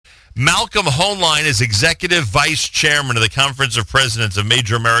Malcolm Hoenlein is Executive Vice Chairman of the Conference of Presidents of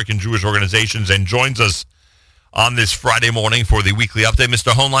Major American Jewish Organizations and joins us on this Friday morning for the weekly update.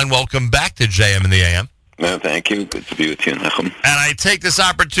 Mr. Hoenlein, welcome back to JM in the AM. No, thank you. Good to be with you, Nachum. And I take this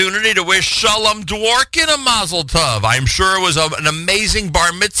opportunity to wish Shalom Dworkin a Mazel Tov. I'm sure it was an amazing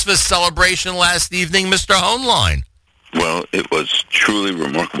bar mitzvah celebration last evening, Mr. Hoenlein. Well, it was truly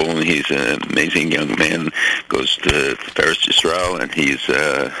remarkable, and he's an amazing young man. Goes to Eretz Yisrael, and he's,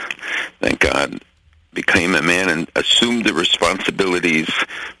 thank God, became a man and assumed the responsibilities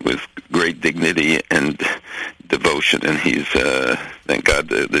with great dignity and devotion. And he's, thank God,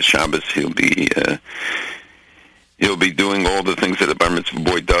 the Shabbos he'll be doing all the things that a bar mitzvah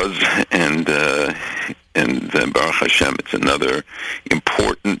boy does, and Baruch Hashem, it's another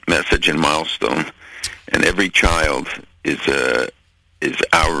important message and milestone. And every child is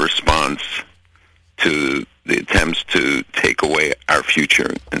our response to the attempts to take away our future.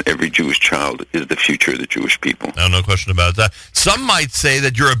 And every Jewish child is the future of the Jewish people. No question about that. Some might say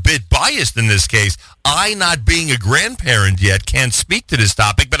that you're a bit biased in this case. I, not being a grandparent yet, can't speak to this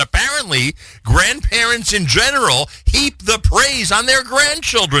topic, but apparently grandparents in general heap the praise on their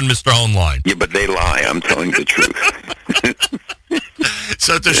grandchildren, Mr. Hoenlein. Yeah, but they lie. I'm telling the truth.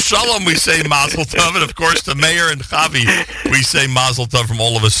 So to Shalom, we say Mazel Tov, and of course to Meir and Chavi, we say Mazel Tov from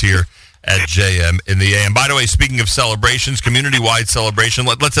all of us here at JM in the AM. By the way, speaking of celebrations, community-wide celebration,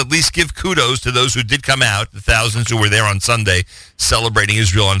 let's at least give kudos to those who did come out, the thousands who were there on Sunday celebrating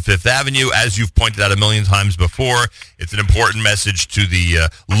Israel on Fifth Avenue. As you've pointed out a million times before, it's an important message to the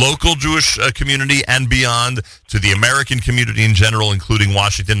local Jewish community and beyond, to the American community in general, including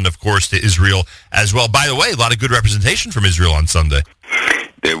Washington, and of course to Israel as well. By the way, a lot of good representation from Israel on Sunday.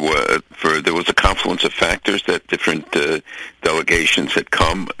 There was a confluence of factors that different delegations had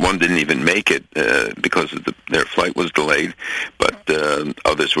come. One didn't even make it because of their flight was delayed, but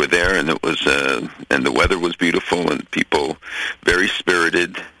others were there, and it was and the weather was beautiful, and people very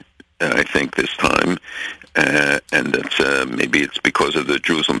spirited. I think this time, and that's maybe it's because of the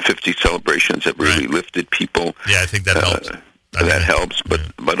Jerusalem 50 celebrations that really lifted people. Yeah, I think that helps. That helps,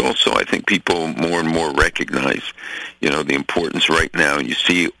 but also I think people more and more recognize, the importance right now. You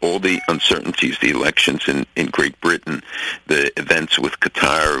see all the uncertainties, the elections in Great Britain, the events with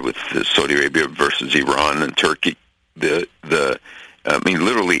Qatar, with Saudi Arabia versus Iran and Turkey.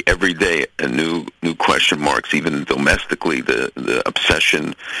 Literally every day a new question marks. Even domestically, the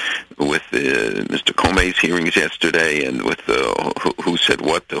obsession with Mr. Comey's hearings yesterday, and with who said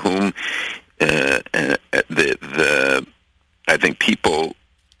what to whom. I think people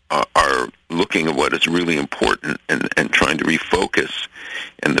are looking at what is really important and trying to refocus,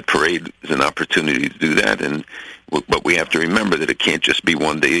 and the parade is an opportunity to do that. But we have to remember that it can't just be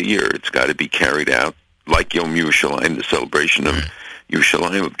one day a year. It's got to be carried out like Yom Yerushalayim. The celebration of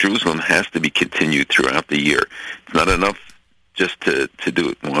Yerushalayim, of Jerusalem, has to be continued throughout the year. It's not enough just to do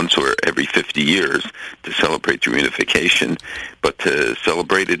it once or every 50 years to celebrate the reunification, but to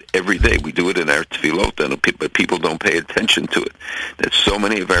celebrate it every day. We do it in our tefillot, but people don't pay attention to it. That so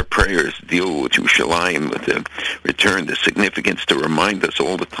many of our prayers deal with Yerushalayim, with the return, the significance, to remind us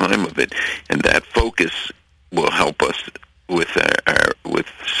all the time of it, and that focus will help us with with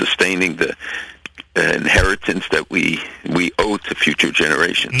sustaining the inheritance that we owe to future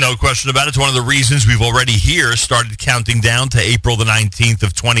generations. No question about it. It's one of the reasons we've already here started counting down to April the 19th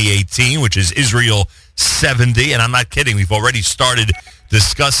of 2018, which is Israel 70. And I'm not kidding. We've already started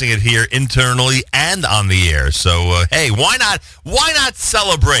discussing it here internally and on the air. So, hey, why not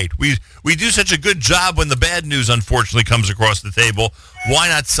celebrate? We do such a good job when the bad news, unfortunately, comes across the table. Why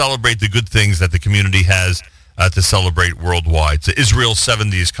not celebrate the good things that the community has to celebrate worldwide? So Israel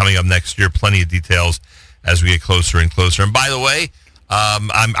 70 is coming up next year. Plenty of details as we get closer and closer. And by the way,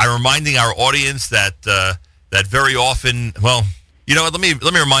 I'm reminding our audience that very often, well, you know what, let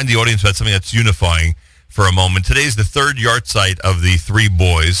me remind the audience about something that's unifying for a moment. Today is the third yahrzeit of the three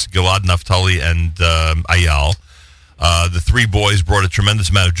boys, Gilad, Naphtali, and Ayal. The three boys brought a tremendous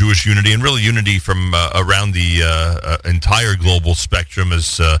amount of Jewish unity, and really unity from around the entire global spectrum,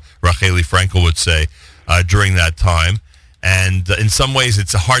 as Racheli Frankel would say, during that time. And in some ways,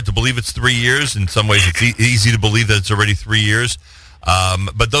 it's hard to believe it's 3 years. In some ways, it's easy to believe that it's already 3 years.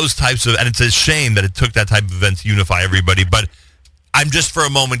 But those types of, and it's a shame that it took that type of event to unify everybody. But I'm just for a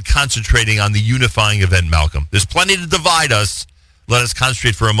moment concentrating on the unifying event, Malcolm. There's plenty to divide us. Let us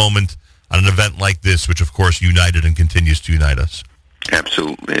concentrate for a moment on an event like this, which, of course, united and continues to unite us.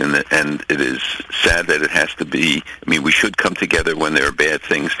 Absolutely, and it is sad that it has to be. We should come together when there are bad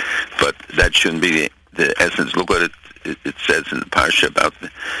things, but that shouldn't be the essence. Look what it says in the parsha about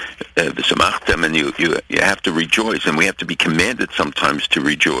v'samachtem, and you have to rejoice, and we have to be commanded sometimes to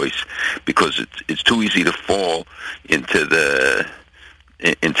rejoice, because it's too easy to fall into the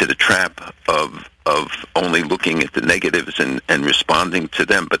trap of only looking at the negatives and responding to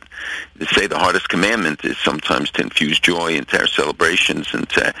them. But to say the hardest commandment is sometimes to infuse joy into our celebrations and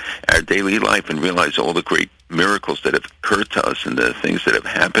to our daily life, and realize all the great miracles that have occurred to us and the things that have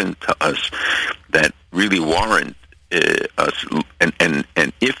happened to us that really warrant us.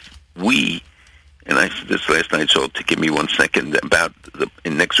 And if we, and I said this last night, so to give me 1 second, about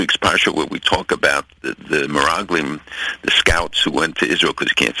in next week's Parsha, where we talk about the Meraglim, the scouts who went to Israel, because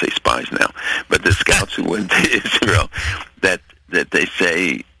you can't say spies now, but the scouts who went to Israel, that they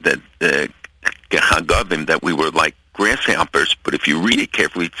say that Gehagavim, that we were like grasshoppers, but if you read it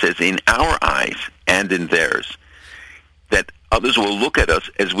carefully, it says in our eyes and in theirs, that others will look at us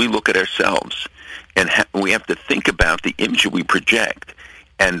as we look at ourselves, and we have to think about the image we project,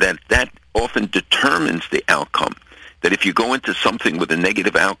 and that often determines the outcome. That if you go into something with a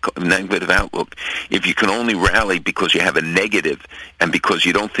negative outlook, if you can only rally because you have a negative, and because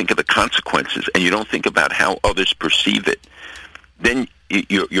you don't think of the consequences, and you don't think about how others perceive it, then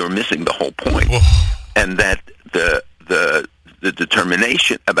you're missing the whole point. And that the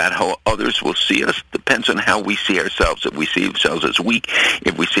determination about how others will see us depends on how we see ourselves. If we see ourselves as weak,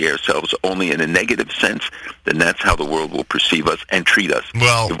 if we see ourselves only in a negative sense, then that's how the world will perceive us and treat us.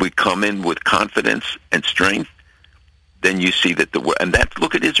 Well, if we come in with confidence and strength, then you see that and that's,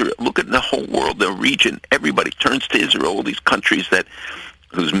 look at Israel, look at the whole world, the region, everybody turns to Israel, all these countries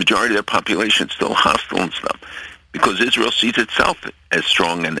whose majority of their population is still hostile and stuff, because Israel sees itself as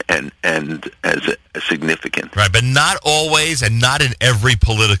strong and as significant. Right, but not always, and not in every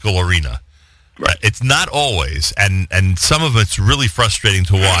political arena. Right. It's not always, and some of it's really frustrating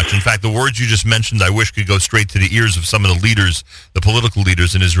to watch. In fact, the words you just mentioned, I wish could go straight to the ears of some of the leaders, the political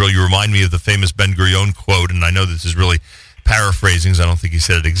leaders in Israel. You remind me of the famous Ben Gurion quote, and I know this is really paraphrasing, I don't think he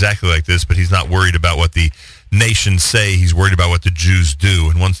said it exactly like this, but he's not worried about what the nations say, he's worried about what the Jews do.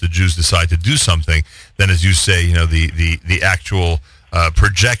 And once the Jews decide to do something, then, as you say, the actual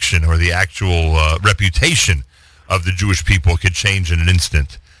projection or the actual reputation of the Jewish people could change in an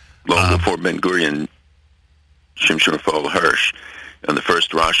instant. Long before Ben Gurion, Shimshon Raphael Hirsch, on the first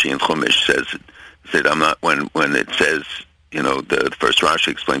Rashi in Chumash said, I'm not, when it says, the first Rashi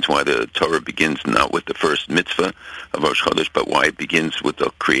explains why the Torah begins not with the first mitzvah of Rosh Chodesh, but why it begins with the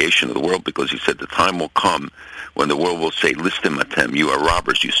creation of the world, because he said the time will come when the world will say, Listim atem, you are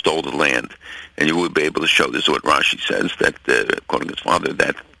robbers, you stole the land. And you will be able to show, this is what Rashi says, that according to his father,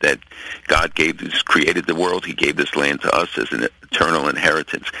 that God created the world, he gave this land to us as an eternal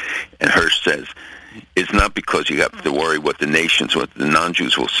inheritance. And Hirsch says, it's not because you have to worry what the nations, what the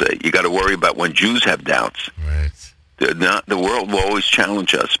non-Jews will say. You got to worry about when Jews have doubts. Right. The world will always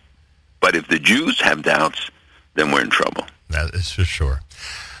challenge us, but if the Jews have doubts, then we're in trouble. That is for sure.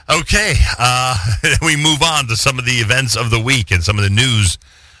 Okay, we move on to some of the events of the week and some of the news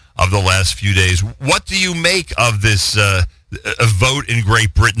of the last few days. What do you make of this a vote in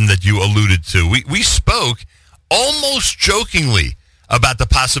Great Britain that you alluded to? We spoke almost jokingly about the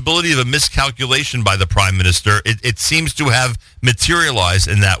possibility of a miscalculation by the Prime Minister. It seems to have materialized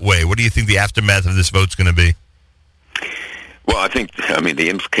in that way. What do you think the aftermath of this vote's going to be? Well, I think, the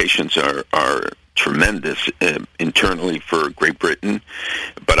implications are tremendous internally for Great Britain,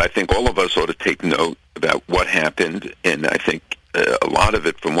 but I think all of us ought to take note about what happened, and I think a lot of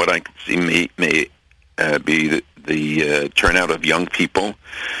it, from what I can see, may be the turnout of young people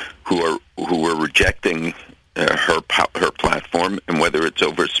who are rejecting her platform, and whether it's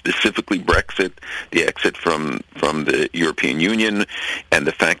over specifically Brexit, the exit from the European Union, and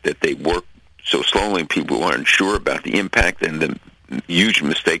the fact that they work so slowly, people aren't sure about the impact and the huge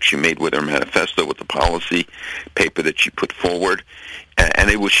mistakes she made with her manifesto, with the policy paper that she put forward.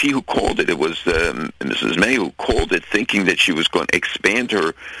 And it was she who called it. It was Mrs. May who called it, thinking that she was going to expand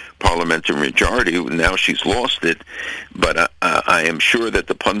her parliamentary majority. Now she's lost it. But I am sure that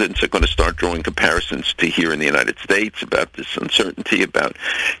the pundits are going to start drawing comparisons to here in the United States about this uncertainty, about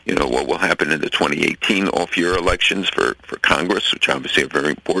what will happen in the 2018 off-year elections for Congress, which obviously are very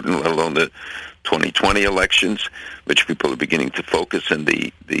important, let alone the 2020 elections, which people are beginning to focus, and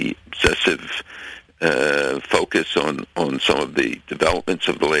the obsessive focus on some of the developments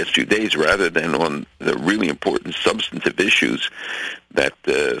of the last few days, rather than on the really important substantive issues that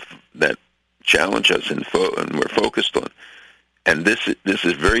challenge us and we're focused on. And this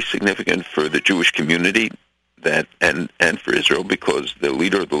is very significant for the Jewish community and for Israel, because the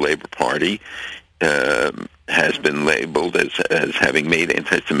leader of the Labour Party has been labeled as having made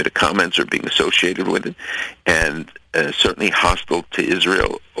anti-Semitic comments or being associated with it, and certainly hostile to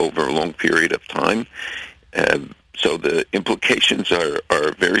Israel over a long period of time. So the implications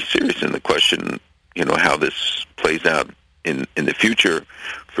are very serious in the question, how this plays out in the future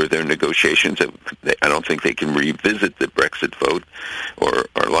for their negotiations. I don't think they can revisit the Brexit vote, or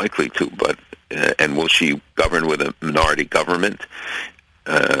are likely to, but and will she govern with a minority government,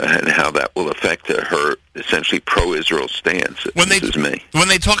 and how that will affect her essentially pro-Israel stance. When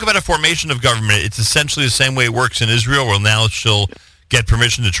they talk about a formation of government, it's essentially the same way it works in Israel, where now she'll get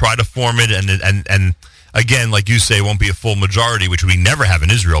permission to try to form it, and again, like you say, it won't be a full majority, which we never have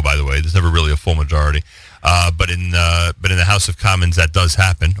in Israel, by the way. There's never really a full majority. But in the House of Commons, that does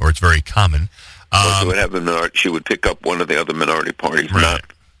happen, or it's very common. She would have a minority. She would pick up one of the other minority parties, right. Not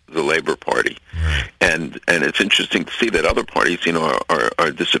the Labour Party. Right. And it's interesting to see that other parties,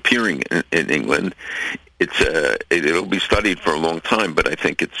 are disappearing in England. It'll be studied for a long time, but I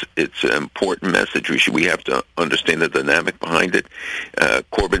think it's an important message. We have to understand the dynamic behind it.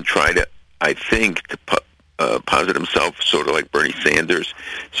 Corbyn tried, I think, to posit himself sort of like Bernie Sanders,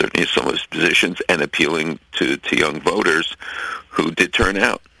 certainly some of his positions, and appealing to young voters who did turn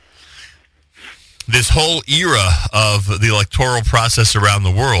out. This whole era of the electoral process around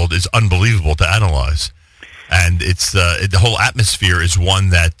the world is unbelievable to analyze. And it's the whole atmosphere is one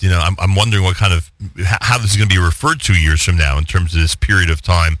that, I'm wondering what kind of, how this is going to be referred to years from now in terms of this period of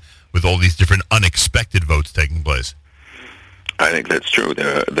time with all these different unexpected votes taking place. I think that's true.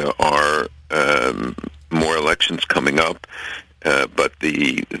 There are more elections coming up, but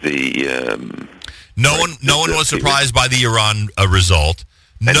no one was surprised by the Iran result.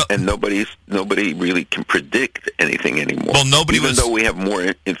 And nobody really can predict anything anymore. Well, even though we have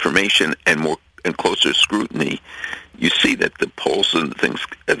more information and closer scrutiny, you see that the polls and things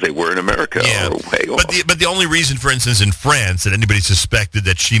as they were in America are way off. But the only reason, for instance, in France, that anybody suspected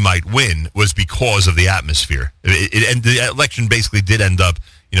that she might win was because of the atmosphere. And the election basically did end up,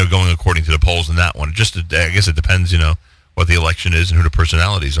 going according to the polls in that one. I guess it depends, what the election is and who the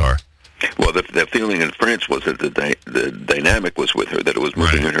personalities are. Well, the feeling in France was that the dynamic was with her, that it was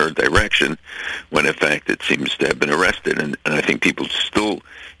moving in her direction, when in fact it seems to have been arrested. And I think people still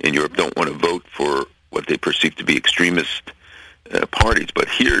in Europe don't want to vote for what they perceive to be extremist parties. But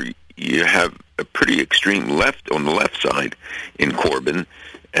here you have a pretty extreme left on the left side in Corbyn,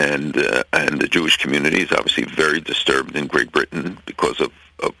 and the Jewish community is obviously very disturbed in Great Britain because of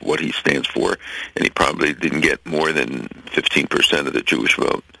what he stands for, and he probably didn't get more than 15% of the Jewish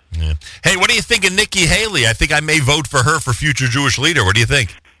vote. Yeah. Hey, what do you think of Nikki Haley? I think I may vote for her for future Jewish leader. What do you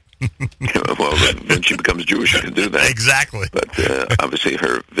think? Well, when she becomes Jewish, she can do that. Exactly. But obviously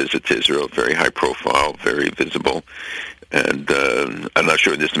her visit to Israel, very high profile, very visible. And I'm not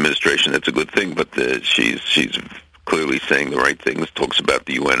sure in this administration that's a good thing, but she's clearly saying the right things, talks about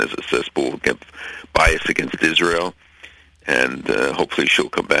the UN as a cesspool, bias against Israel. And hopefully she'll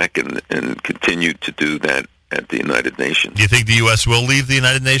come back and continue to do that at the United Nations. Do you think the U.S. will leave the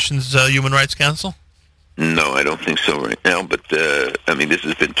United Nations Human Rights Council? No, I don't think so right now. But this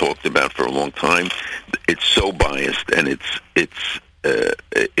has been talked about for a long time. It's so biased, and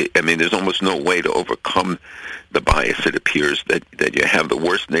there's almost no way to overcome the bias. It appears that you have the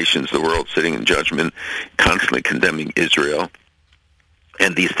worst nations in the world sitting in judgment, constantly condemning Israel.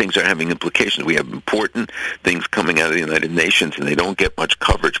 And these things are having implications. We have important things coming out of the United Nations, and they don't get much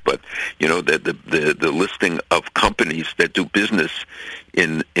coverage. But the listing of companies that do business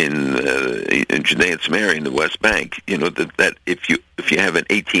in Judea and Samaria in the West Bank, that if you have an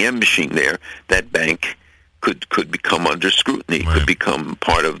ATM machine there, that bank could become under scrutiny, right. Could become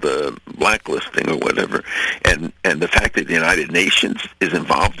part of the blacklisting or whatever. And the fact that the United Nations is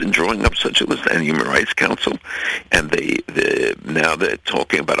involved in drawing up such a list, and the Human Rights Council, and now they're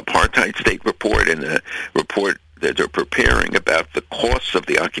talking about apartheid state report and a report that they're preparing about the costs of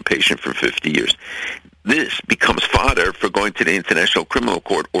the occupation for 50 years. This becomes fodder for going to the International Criminal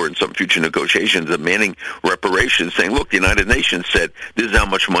Court or in some future negotiations demanding reparations, saying, look, the United Nations said this is how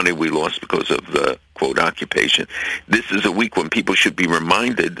much money we lost because of the, quote, occupation. This is a week when people should be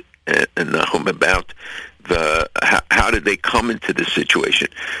reminded, Nahum, about how did they come into this situation?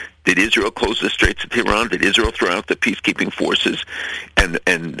 Did Israel close the Straits of Tiran? Did Israel throw out the peacekeeping forces and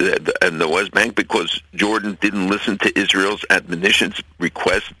the West Bank because Jordan didn't listen to Israel's admonitions,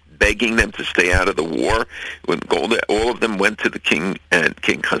 requests, begging them to stay out of the war? When all of them went to the king and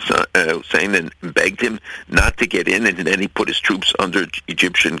King Hussein and begged him not to get in, and then he put his troops under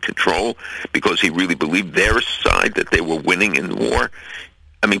Egyptian control because he really believed their side, that they were winning in the war.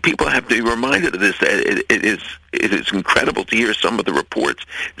 I mean, people have to be reminded of this. It is incredible to hear some of the reports,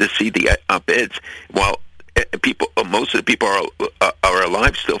 to see the op-eds. While most of the people are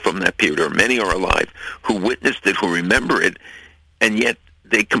alive still from that period, or many are alive, who witnessed it, who remember it, and yet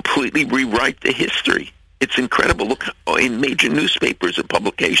they completely rewrite the history. It's incredible. Look in major newspapers and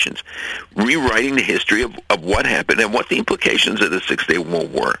publications, rewriting the history of what happened and what the implications of the Six-Day War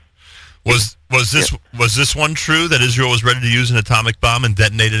were. Was this one true, that Israel was ready to use an atomic bomb and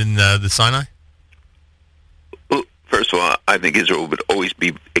detonate it in the Sinai? Well, first of all, I think Israel would always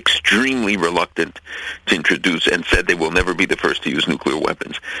be extremely reluctant to introduce, and said they will never be the first to use nuclear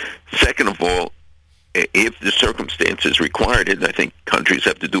weapons. Second of all, if the circumstances required it, I think countries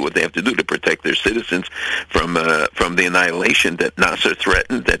have to do what they have to do to protect their citizens from the annihilation that Nasser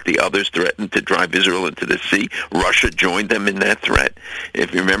threatened, that the others threatened to drive Israel into the sea. Russia joined them in that threat,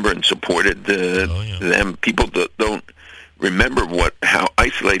 if you remember, and supported them. People don't remember how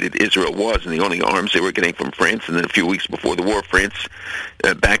isolated Israel was, and the only arms they were getting from France. And then a few weeks before the war, France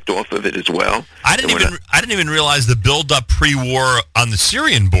backed off of it as well. I didn't even realize the build-up pre-war on the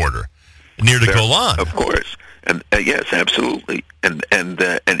Syrian border near the Golan. Of course. And yes, absolutely. And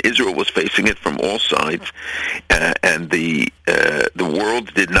Israel was facing it from all sides, and the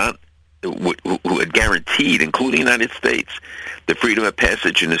world did not, who had guaranteed, including the United States, the freedom of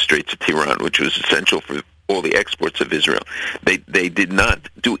passage in the Straits of Tiran, which was essential for all the exports of Israel. They did not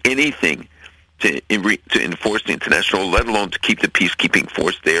do anything to enforce the international, let alone to keep the peacekeeping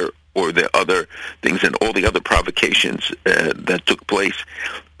force there, or the other things and all the other provocations that took place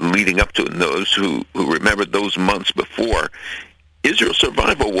leading up to it. And those who remembered those months before, Israel's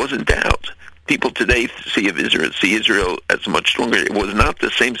survival was in doubt. People today see Israel as much stronger. It was not the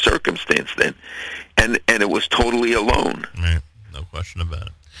same circumstance then, and it was totally alone. Right. No question about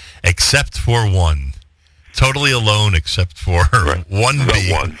it. Except for one. Totally alone, except for one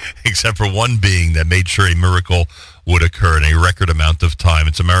being. Except for one being that made sure a miracle would occur in a record amount of time.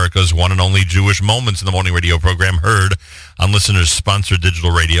 It's America's one and only Jewish Moments in the Morning radio program, heard on listeners-sponsored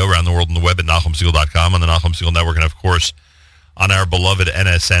digital radio around the world on the web at NachumSegal.com, on the Nachum Segal Network, and, of course, on our beloved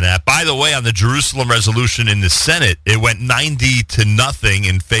NSN app. By the way, on the Jerusalem resolution in the Senate, it went 90-0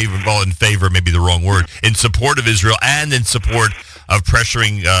 in favor, maybe the wrong word, in support of Israel and in support of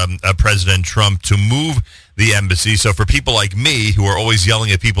pressuring President Trump to move the embassy. So for people like me, who are always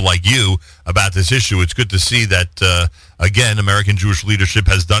yelling at people like you about this issue, it's good to see that, again, American Jewish leadership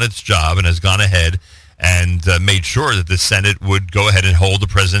has done its job and has gone ahead and made sure that the Senate would go ahead and hold the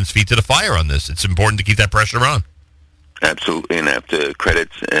president's feet to the fire on this. It's important to keep that pressure on. Absolutely, and I have to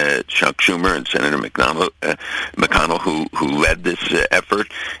credit Chuck Schumer and Senator McConnell who led this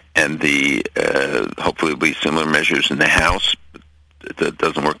effort, and the hopefully there'll be similar measures in the House. It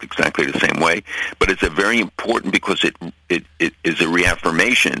doesn't work exactly the same way, but it's a very important, because it is a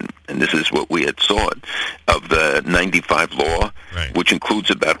reaffirmation, and this is what we had sought, of the 95 law, right, which includes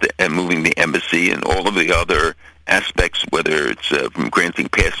about moving the embassy and all of the other aspects, whether it's from granting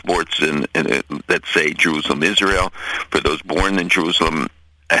passports in let's say Jerusalem, Israel, for those born in Jerusalem.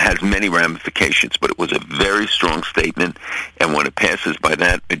 It has many ramifications, but it was a very strong statement, and when it passes by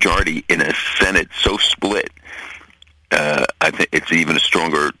that majority in a Senate so split, I think it's even a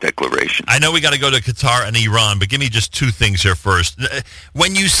stronger declaration. I know we got to go to Qatar and Iran, but give me just two things here first.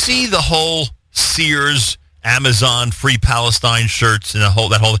 When you see the whole Sears, Amazon, Free Palestine shirts and that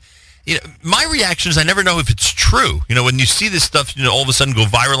whole, you know, my reaction is I never know if it's true. You know, when you see this stuff, you know, all of a sudden go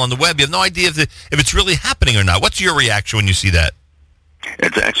viral on the web, you have no idea if it's really happening or not. What's your reaction when you see that?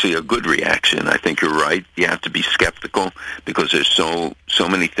 It's actually a good reaction. I think you're right. You have to be skeptical, because there's so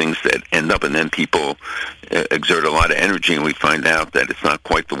many things that end up, and then people exert a lot of energy, and we find out that it's not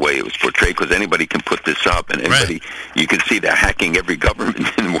quite the way it was portrayed, because anybody can put this up, and anybody, you can see they're hacking every government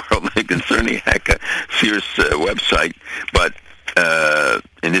in the world. They can certainly hack a Sears website, but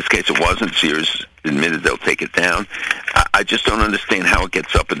in this case it wasn't. Sears admitted they'll take it down. I just don't understand how it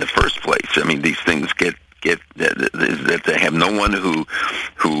gets up in the first place. I mean, these things get that they have no one who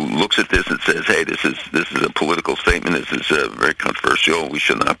looks at this and says, "Hey, this is a political statement. This is very controversial. We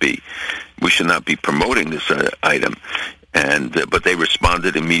should not be promoting this item." And but they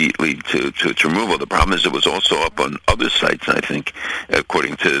responded immediately to its removal. The problem is it was also up on other sites, I think,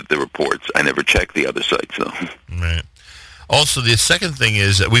 according to the reports. I never checked the other sites, though. Right. Also, the second thing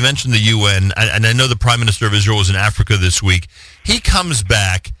is, we mentioned the UN, and I know the Prime Minister of Israel was in Africa this week. He comes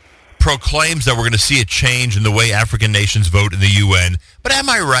back, proclaims that we're going to see a change in the way African nations vote in the UN. But am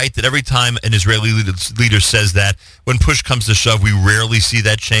I right that every time an Israeli leader says that, when push comes to shove, we rarely see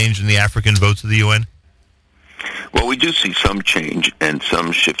that change in the African votes of the UN? Well, we do see some change and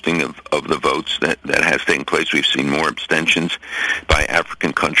some shifting of the votes that has taken place. We've seen more abstentions by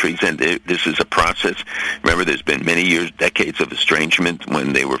African countries, and this is a process. Remember, there's been many years, decades of estrangement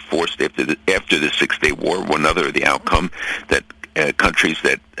when they were forced after the Six-Day War. One other of the outcome that countries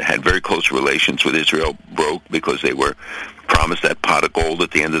that had very close relations with Israel broke because they were promised that pot of gold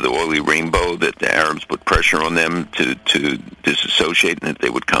at the end of the oily rainbow, that the Arabs put pressure on them to disassociate and that they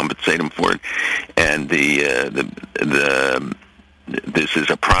would compensate them for it. And this is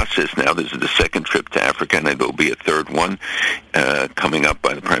a process now. This is the second trip to Africa, and there will be a third one coming up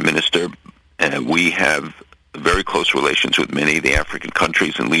by the Prime Minister. We have very close relations with many of the African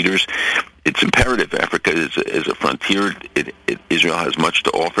countries and leaders. It's imperative. Africa is a frontier. Israel has much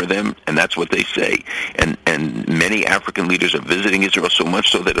to offer them, and that's what they say. And many African leaders are visiting Israel, so much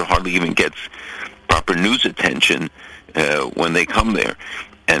so that it hardly even gets proper news attention when they come there.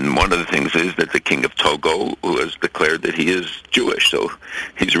 And one of the things is that the King of Togo, who has declared that he is Jewish, so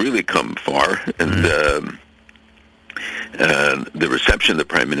he's really come far. And the reception the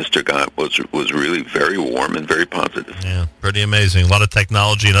Prime Minister got was really very warm and very positive. Yeah, pretty amazing. A lot of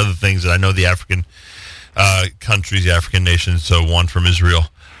technology and other things that I know the African countries, the African nations want from Israel.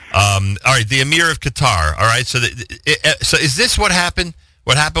 All right, the Emir of Qatar. All right, so so is this what happened?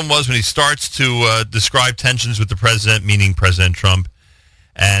 What happened was when he starts to describe tensions with the president, meaning President Trump,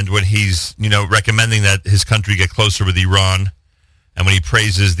 and when he's recommending that his country get closer with Iran, and when he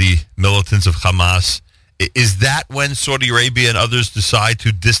praises the militants of Hamas. Is that when Saudi Arabia and others decide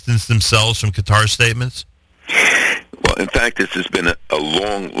to distance themselves from Qatar's statements? Well, in fact, this has been a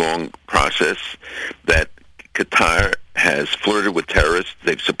long, long process that Qatar has flirted with terrorists.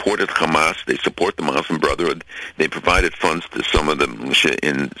 They've supported Hamas. They support the Muslim Brotherhood. They provided funds to some of the militia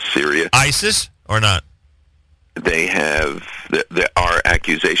in Syria. ISIS or not? They have. There are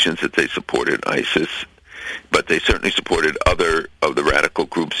accusations that they supported ISIS, but they certainly supported other of the radical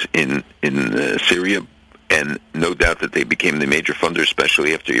groups in Syria. And no doubt that they became the major funder,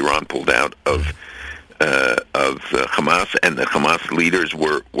 especially after Iran pulled out of Hamas. And the Hamas leaders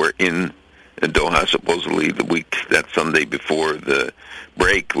were in Doha, supposedly that Sunday before the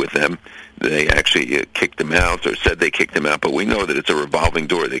break with them. They actually kicked them out, or said they kicked them out. But we know that it's a revolving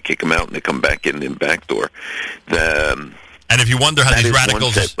door. They kick them out and they come back in the back door. And if you wonder how these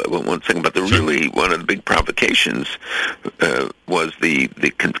radicals... One thing, but really one of the big provocations was the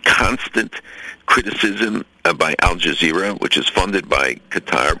constant criticism by Al Jazeera, which is funded by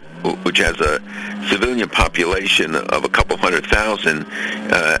Qatar, which has a civilian population of a couple 100,000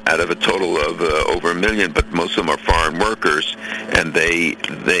 out of a total of over 1 million, but most of them are foreign workers, and they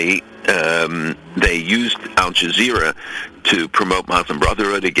used Al Jazeera to promote Muslim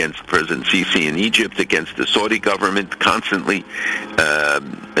Brotherhood against President Sisi in Egypt, against the Saudi government, constantly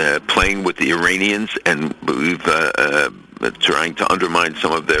playing with the Iranians, and trying to undermine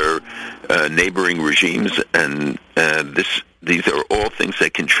some of their neighboring regimes. And these are all things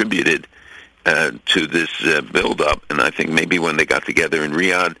that contributed to this build-up. And I think maybe when they got together in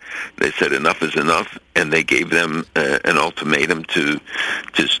Riyadh, they said enough is enough, and they gave them an ultimatum to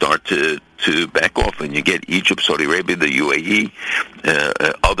start to back off. And you get Egypt, Saudi Arabia, the UAE,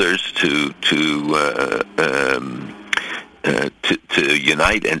 others to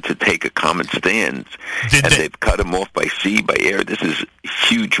unite and to take a common stand. They've cut them off by sea, by air. This is a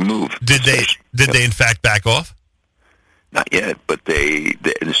huge move. Did they in fact back off? Not yet, but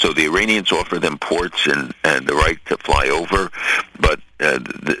so the Iranians offer them ports and the right to fly over, but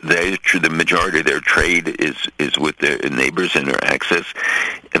the majority of their trade is with their neighbors and their access.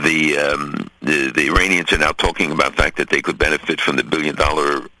 The Iranians are now talking about the fact that they could benefit from the $1 billion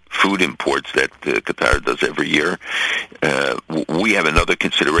food imports that Qatar does every year. We have another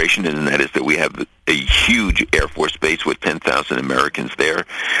consideration, and that is that we have a huge Air Force base with 10,000 Americans there.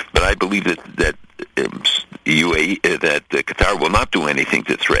 But I believe that UAE, that Qatar will not do anything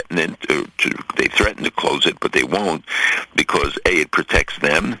to threaten it. They threaten to close it, but they won't, because it protects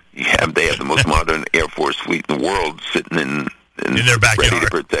them. They have the most modern Air Force fleet in the world sitting in their backyard, ready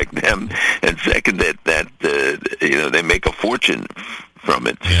to protect them. And second, that they make a fortune from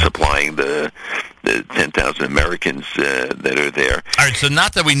it, supplying the 10,000 Americans that are there. All right, so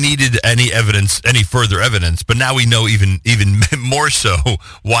not that we needed any further evidence, but now we know even more so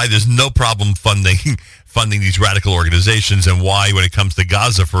why there's no problem funding these radical organizations, and why, when it comes to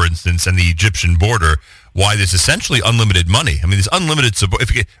Gaza, for instance, and the Egyptian border, why there's essentially unlimited money. I mean, there's unlimited support,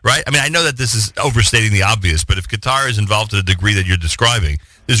 right? I mean, I know that this is overstating the obvious, but if Qatar is involved to the degree that you're describing,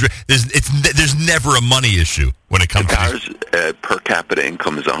 there's never a money issue when it comes Qatar's to per capita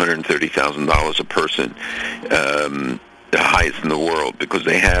income is $130,000 a person, the highest in the world, because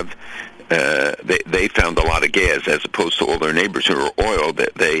they have they found a lot of gas as opposed to all their neighbors who are oil.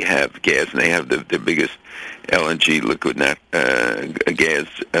 That they have gas, and they have the biggest LNG liquid gas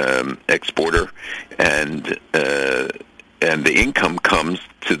exporter, and the income comes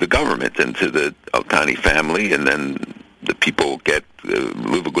to the government and to the Al-Thani family, and then the people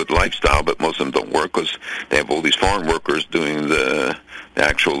live a good lifestyle, but most of them don't work because they have all these foreign workers doing the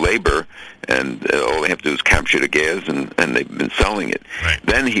actual labor, and all they have to do is capture the gas, and they've been selling it. Right.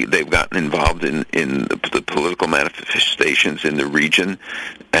 Then they've gotten involved in the political manifestations in the region,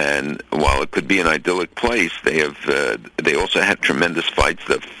 and while it could be an idyllic place, they also had tremendous fights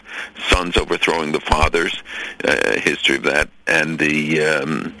of sons overthrowing the fathers, history of that, and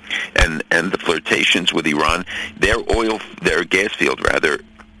the flirtations with Iran. Their gas field rather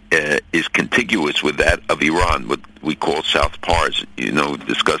is contiguous with that of Iran, what we call South Pars. We've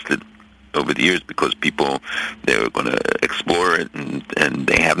discussed it over the years because they were going to explore it, and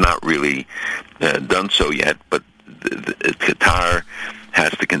they have not really done so yet. But Qatar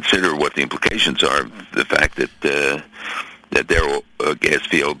has to consider what the implications are of the fact that their gas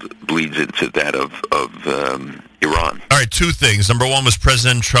field bleeds into that of Iran. All right, two things. Number one, was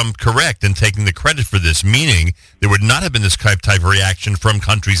President Trump correct in taking the credit for this, meaning there would not have been this type of reaction from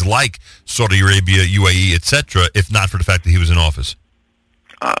countries like Saudi Arabia, UAE, etc., if not for the fact that he was in office?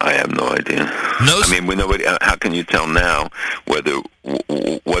 I have no idea. I mean, how can you tell now what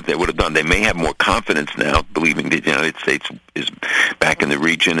they would have done? They may have more confidence now, believing that the United States is back in the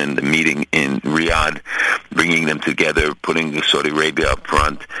region and the meeting in Riyadh, bringing them together, putting Saudi Arabia up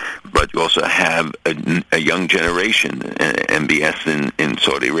front. But you also have a young generation, MBS in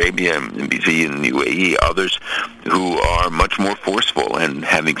Saudi Arabia, MBZ in the UAE, others who are much more forceful, and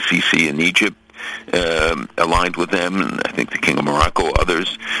having Sisi in Egypt aligned with them, and I think the King of Morocco,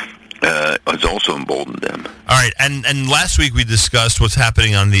 others, has also emboldened them. All right, and last week we discussed what's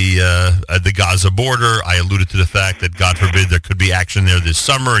happening on the Gaza border. I alluded to the fact that, God forbid, there could be action there this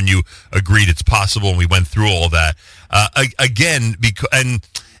summer, and you agreed it's possible, and we went through all that. Again, and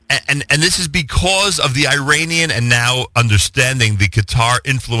this is because of the Iranian and now understanding the Qatar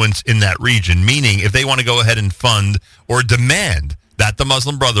influence in that region, meaning if they want to go ahead and fund or demand that the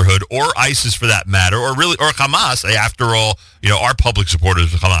Muslim Brotherhood, or ISIS for that matter, or Hamas, after all, our public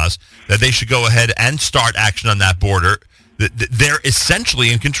supporters of Hamas, that they should go ahead and start action on that border. They're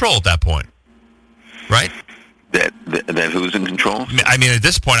essentially in control at that point, right? That who's in control? I mean, at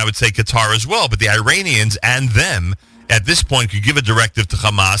this point, I would say Qatar as well, but the Iranians and them, at this point, could give a directive to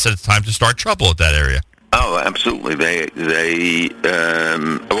Hamas that it's time to start trouble at that area. Oh, absolutely.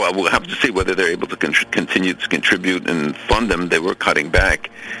 We'll have to see whether they're able to continue to contribute and fund them. They were cutting back,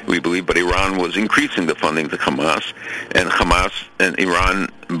 we believe, but Iran was increasing the funding to Hamas, and Hamas and Iran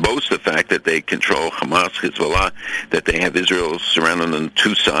boast the fact that they control Hamas, Hezbollah, that they have Israel surrounded on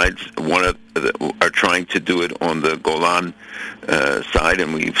two sides. Are trying to do it on the Golan side,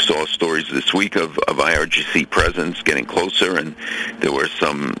 and we saw stories this week of IRGC presence getting closer, and there were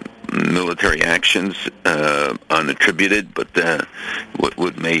some military actions unattributed, but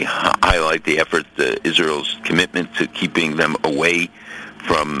what may highlight the effort, Israel's commitment to keeping them away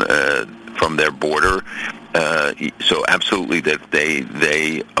from their border. So absolutely, that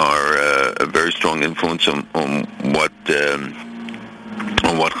they are a very strong influence on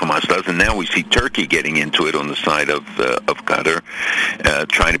what Hamas does, and now we see Turkey getting into it on the side of Qatar,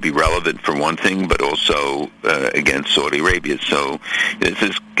 trying to be relevant for one thing, but also against Saudi Arabia. So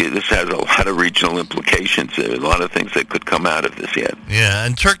this has a lot of regional implications. There are a lot of things that could come out of this yet. Yeah,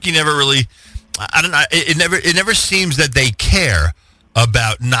 and Turkey never really, I don't know. It never seems that they care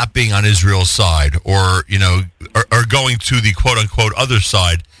about not being on Israel's side, or or going to the quote unquote other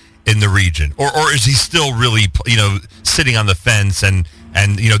side in the region, or is he still really sitting on the fence and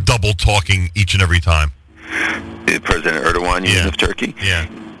double talking each and every time? President Erdogan, of Turkey. Yeah.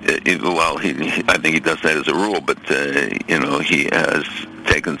 Well, I think he does that as a rule, but he has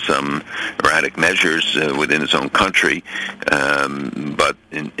taken some erratic measures within his own country. But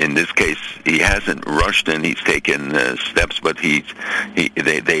in this case, he hasn't rushed, and he's taken steps. But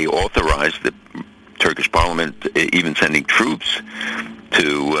they authorized the Turkish Parliament even sending troops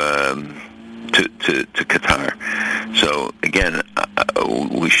to Qatar. So again,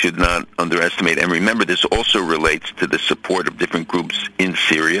 we should not underestimate. And remember, this also relates to the support of different groups in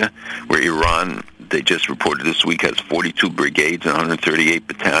Syria, where Iran, they just reported this week, has 42 brigades and 138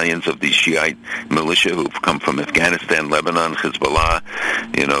 battalions of these Shiite militia who've come from Afghanistan, Lebanon, Hezbollah,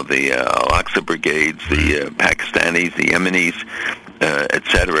 the Al-Aqsa brigades, the Pakistanis, the Yemenis,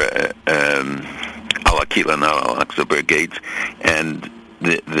 etc. Al-Aqila, not Al-Aqsa brigades, and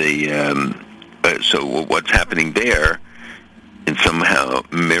so what's happening there somehow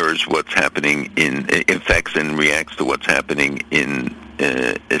mirrors what's happening affects and reacts to what's happening in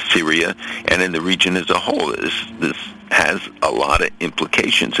Syria and in the region as a whole. This has a lot of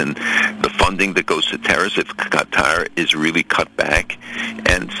implications, and the funding that goes to terrorists, if Qatar is really cut back,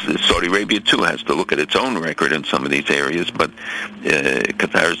 and Saudi Arabia too has to look at its own record in some of these areas, but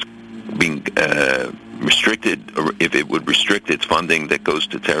Qatar's being restricted, or if it would restrict its funding that goes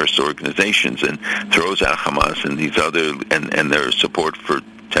to terrorist organizations and throws out Hamas and these other and their support for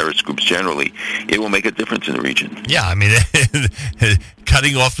terrorist groups generally, it will make a difference in the region. Yeah, I mean,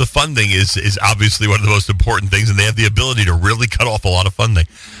 cutting off the funding is obviously one of the most important things, and they have the ability to really cut off a lot of funding.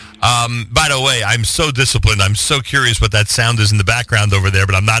 By the way, I'm so disciplined. I'm so curious what that sound is in the background over there,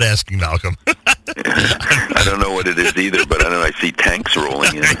 but I'm not asking Malcolm. I don't know what it is either, but I know I see tanks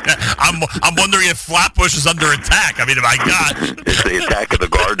rolling in. I'm wondering if Flatbush is under attack. I mean, my God. It's the attack of the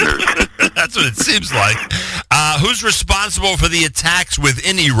gardeners. That's what it seems like. Who's responsible for the attacks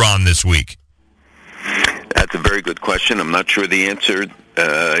within Iran this week? That's a very good question. I'm not sure the answer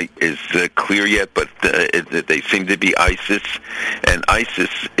is clear yet, but they seem to be ISIS, and ISIS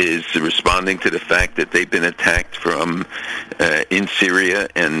is responding to the fact that they've been attacked from in Syria,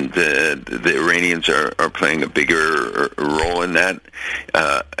 and the Iranians are playing a bigger role in that.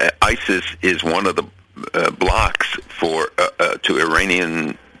 ISIS is one of the blocks to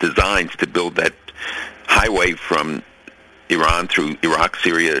Iranian designs to build that highway from Iran through Iraq,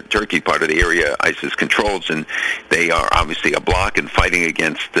 Syria, Turkey, part of the area ISIS controls, and they are obviously a bloc and fighting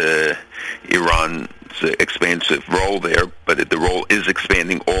against Iran's expansive role there, but the role is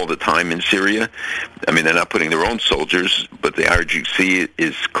expanding all the time in Syria. I mean, they're not putting their own soldiers, but the IRGC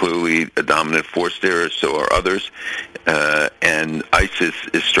is clearly a dominant force there, so are others, and ISIS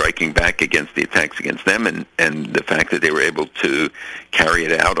is striking back against the attacks against them, and the fact that they were able to carry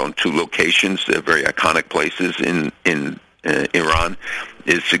it out on two locations, very iconic places in Iran,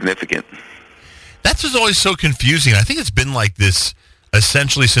 is significant. That's what's always so confusing. I think it's been like this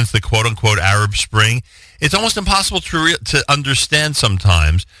essentially since the quote-unquote Arab Spring. It's almost impossible to understand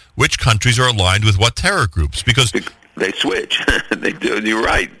sometimes which countries are aligned with what terror groups, because they switch. They do. You're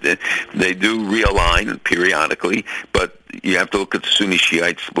right. They do realign periodically, but you have to look at the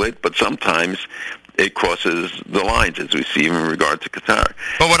Sunni-Shiite split, but sometimes it crosses the lines, as we see in regard to Qatar.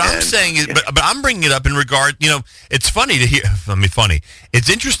 But what I'm saying is, but I'm bringing it up in regard, it's funny to hear, it's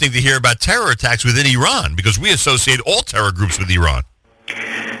interesting to hear about terror attacks within Iran, because we associate all terror groups with Iran.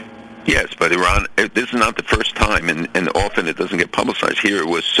 Yes, but Iran, this is not the first time, and often it doesn't get publicized. Here it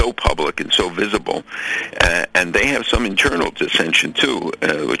was so public and so visible, and they have some internal dissension too,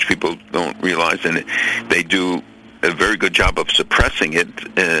 which people don't realize, and they do a very good job of suppressing it,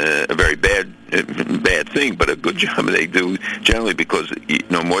 a very bad thing, but a good job they do generally, because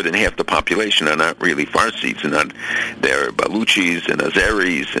more than half the population are not really Farsis, and they're Baluchis and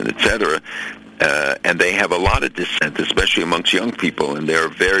Azeris and etc. And they have a lot of dissent, especially amongst young people, and they're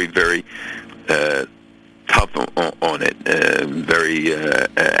very, very tough on it, very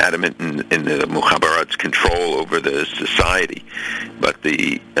adamant in the Mukhabarat's control over the society. But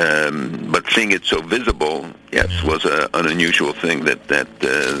but seeing it so visible, yes, was an unusual thing that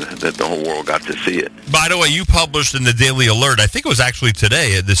the whole world got to see it. By the way, you published in the Daily Alert, I think it was actually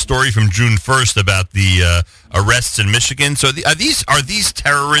today, the story from June 1st about the arrests in Michigan. So are these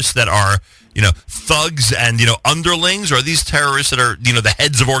terrorists that are thugs and underlings, or are these terrorists that are the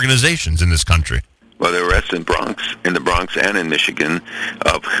heads of organizations in this country? Well, there were arrests in the Bronx and in Michigan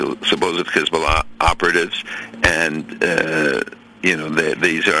of supposed Hezbollah operatives, and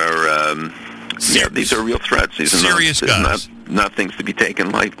these are real threats. These serious guys. Not things to be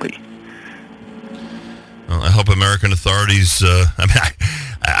taken lightly. Well, I hope American authorities.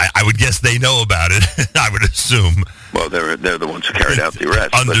 I would guess they know about it. I would assume. Well, they're the ones who carried out the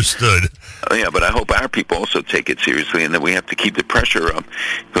arrest. Understood. But I hope our people also take it seriously, and that we have to keep the pressure up,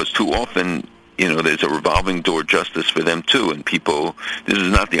 because too often, there's a revolving door justice for them too, and people. This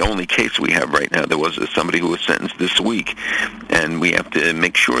is not the only case we have right now. There was somebody who was sentenced this week, and we have to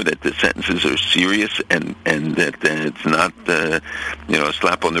make sure that the sentences are serious and that it's not a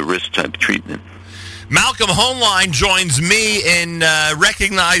slap on the wrist type treatment. Malcolm Hoenlein joins me in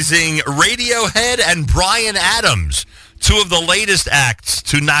recognizing Radiohead and Bryan Adams, two of the latest acts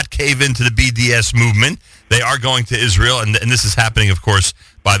to not cave into the BDS movement. They are going to Israel, and this is happening, of course,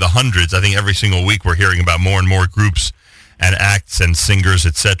 by the hundreds. I think every single week we're hearing about more and more groups and acts and singers,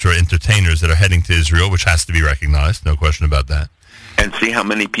 etc., entertainers that are heading to Israel, which has to be recognized, no question about that. And see how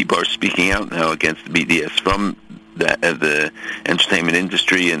many people are speaking out now against the BDS from the entertainment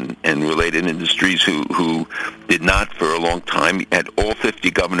industry and related industries who did not for a long time. Had all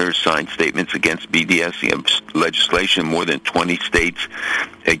 50 governors signed statements against BDS. You have legislation in more than 20 states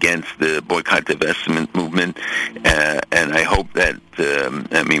against the boycott, divestment movement, and I hope that,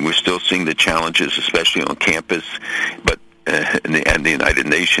 we're still seeing the challenges, especially on campus, but and the United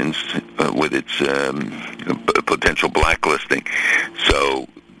Nations with its potential blacklisting. So,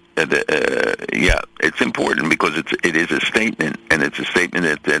 it's important because it is a statement, and it's a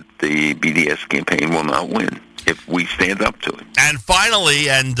statement that the BDS campaign will not win if we stand up to it. And finally,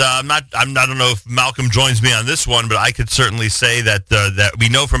 and I don't know if Malcolm joins me on this one, but I could certainly say that that we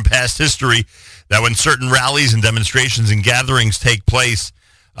know from past history that when certain rallies and demonstrations and gatherings take place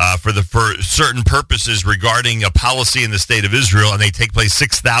for certain purposes regarding a policy in the state of Israel, and they take place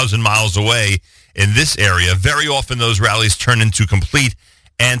 6,000 miles away in this area, very often those rallies turn into complete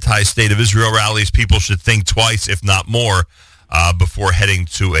anti-state of Israel rallies. People should think twice, if not more, before heading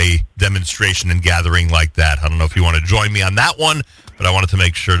to a demonstration and gathering like that. I don't know if you want to join me on that one, but I wanted to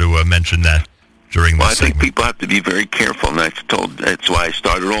make sure to mention that during this segment. I think people have to be very careful, and that's why I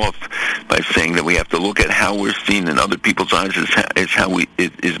started off by saying that we have to look at how we're seen in other people's eyes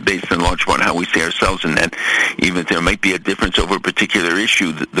is based in large part on how we see ourselves, and that even if there might be a difference over a particular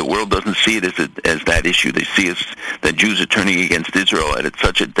issue, the world doesn't see it as that issue. They see us that Jews are turning against Israel, and it's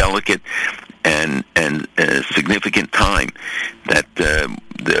such a delicate and significant time that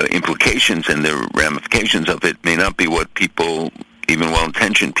the implications and the ramifications of it may not be what people, even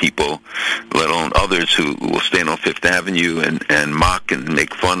well-intentioned people, let alone others who will stand on Fifth Avenue and mock and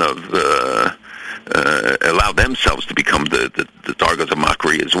make fun of, allow themselves to become the targets of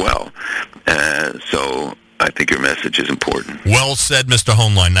mockery as well. So I think your message is important. Well said, Mr.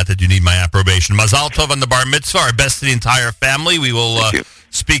 Hoenlein. Not that you need my approbation. Mazal tov on the bar mitzvah. Our best to the entire family. We will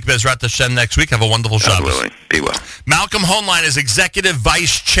speak Bezrat Hashem next week. Have a wonderful Shabbos. Be well. Malcolm Hoenlein is Executive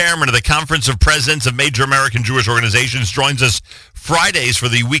Vice Chairman of the Conference of Presidents of Major American Jewish Organizations. Joins us Fridays for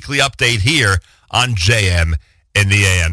the weekly update here on JM in the AM.